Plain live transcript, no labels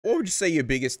What would you say your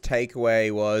biggest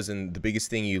takeaway was, and the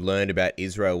biggest thing you learned about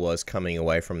Israel was coming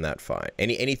away from that fight?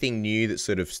 Anything new that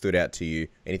sort of stood out to you?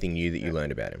 Anything new that you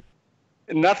learned about him?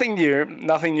 Nothing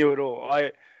new at all.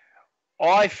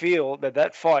 I feel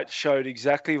that fight showed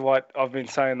exactly what I've been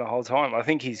saying the whole time. I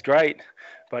think he's great,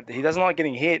 but he doesn't like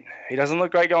getting hit. He doesn't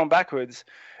look great going backwards,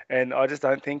 and I just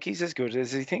don't think he's as good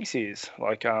as he thinks he is.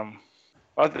 Like, and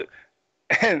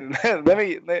let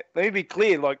me be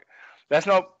clear. Like, that's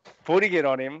not putting it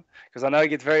on him, because I know he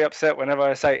gets very upset whenever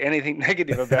I say anything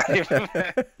negative about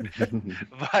him.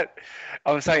 But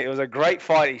I'm saying it was a great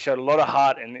fight. He showed a lot of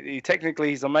heart, and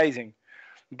he's amazing.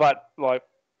 But like,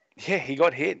 yeah, he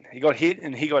got hit. He got hit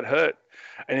and he got hurt.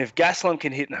 And if Gaslam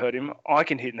can hit and hurt him, I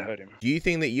can hit and hurt him. Do you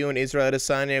think that you and Israel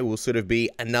Adesanya will sort of be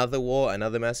another war,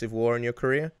 another massive war in your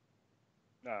career?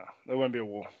 No, there won't be a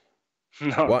war.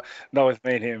 No, What? not with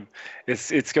me and him.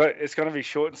 It's going to be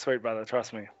short and sweet, brother.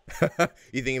 Trust me.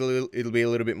 You think it'll be a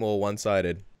little bit more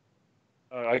one-sided?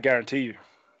 I guarantee you.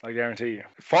 I guarantee you.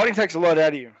 Fighting takes a lot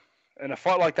out of you, and a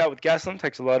fight like that with Gaslam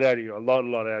takes a lot out of you. A lot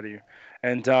out of you.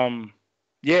 And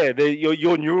yeah,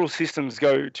 your neural systems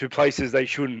go to places they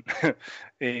shouldn't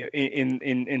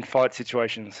in fight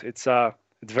situations. It's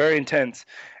very intense,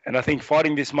 and I think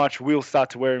fighting this much will start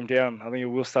to wear him down. I think it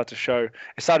will start to show.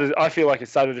 I feel like it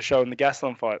started to show in the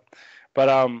Gaslam fight, but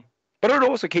it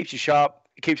also keeps you sharp.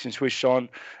 It keeps him switched on.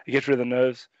 It gets rid of the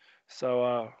nerves.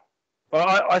 So, but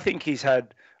I think he's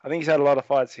had a lot of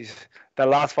fights. That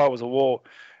last fight was a war,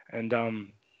 and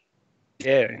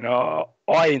yeah,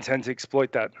 I intend to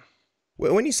exploit that.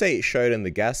 When you say it showed in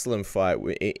the Gaslam fight,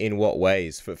 in what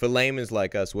ways? For layman's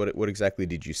like us, what exactly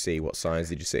did you see? What signs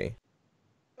did you see?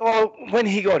 Well, when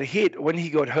he got hit, when he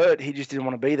got hurt, he just didn't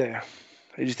want to be there.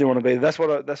 He just didn't want to be there.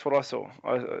 That's what I saw.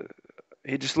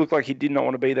 He just looked like he did not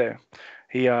want to be there.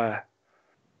 Yeah.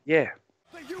 The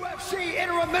UFC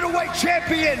interim middleweight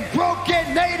champion,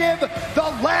 broken native, the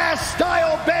last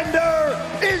style bender,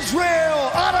 Israel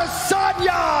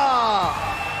Adesanya.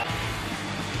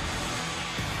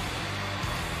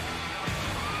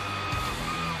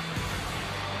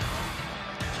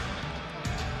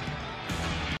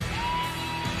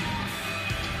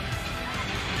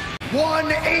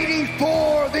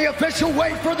 $184, the official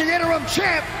weight for the interim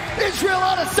champ, Israel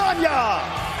Adesanya.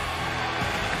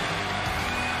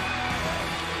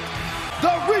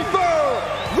 The Reaper,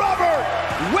 Robert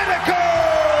Whittaker.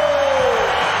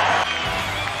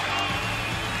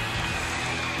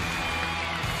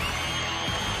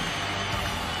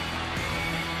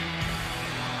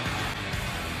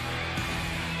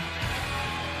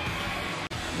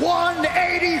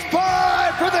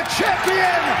 $185 for the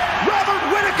champion, Robert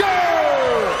Whittaker.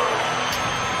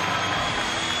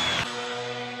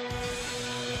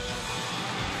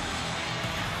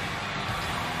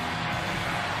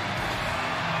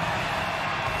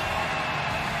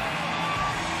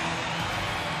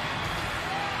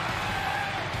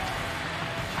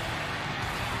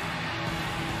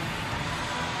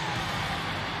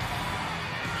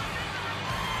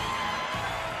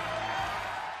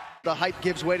 The hype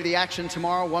gives way to the action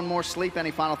tomorrow. One more sleep. Any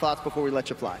final thoughts before we let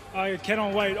you fly? I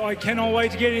cannot wait. I cannot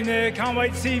wait to get in there. Can't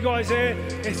wait to see you guys there.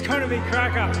 It's going to be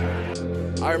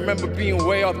cracker. I remember being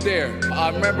way up there. I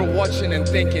remember watching and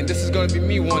thinking, this is going to be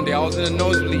me one day. I was in the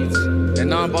nosebleeds, and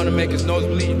now I'm about to make his nose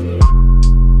bleed.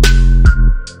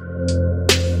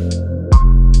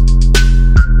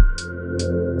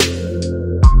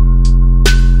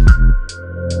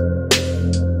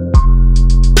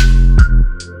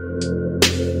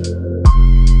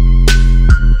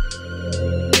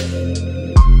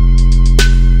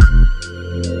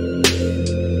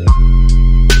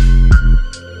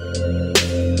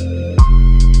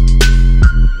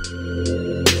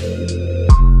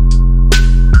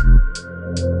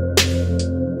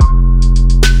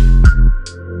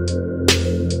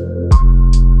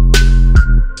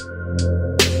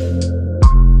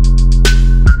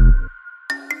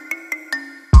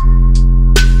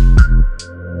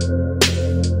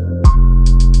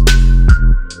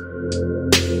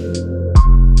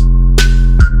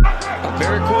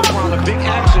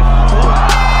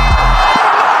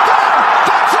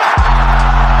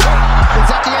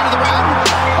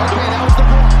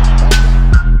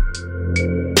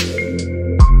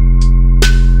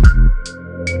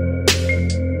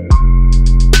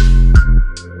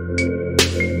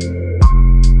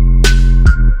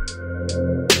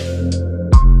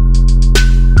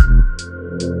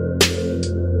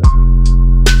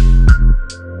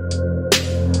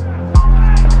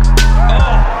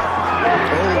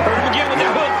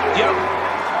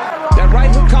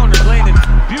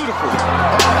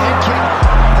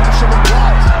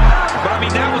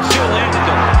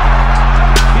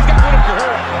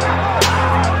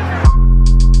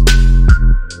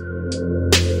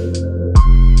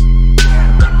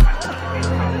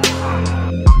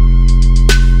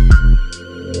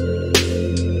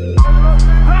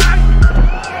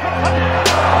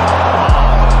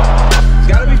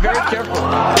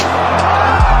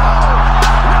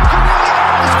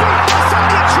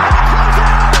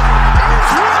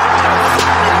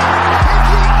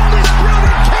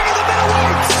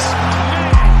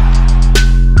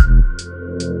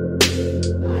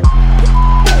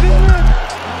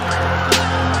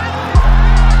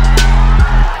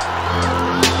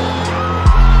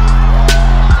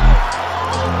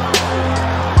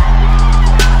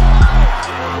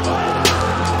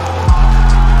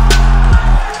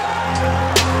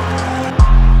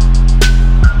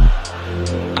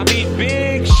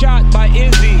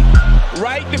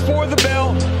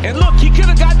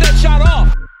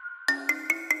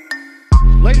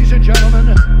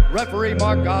 Referee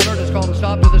Mark Goddard has called a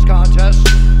stop to this contest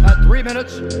at 3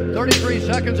 minutes, 33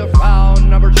 seconds of round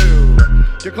number 2.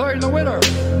 Declaring the winner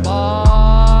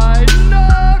by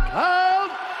knockout,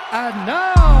 and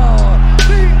now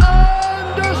the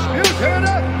undisputed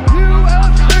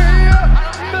UFC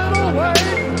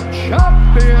middleweight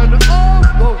champion of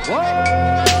the world,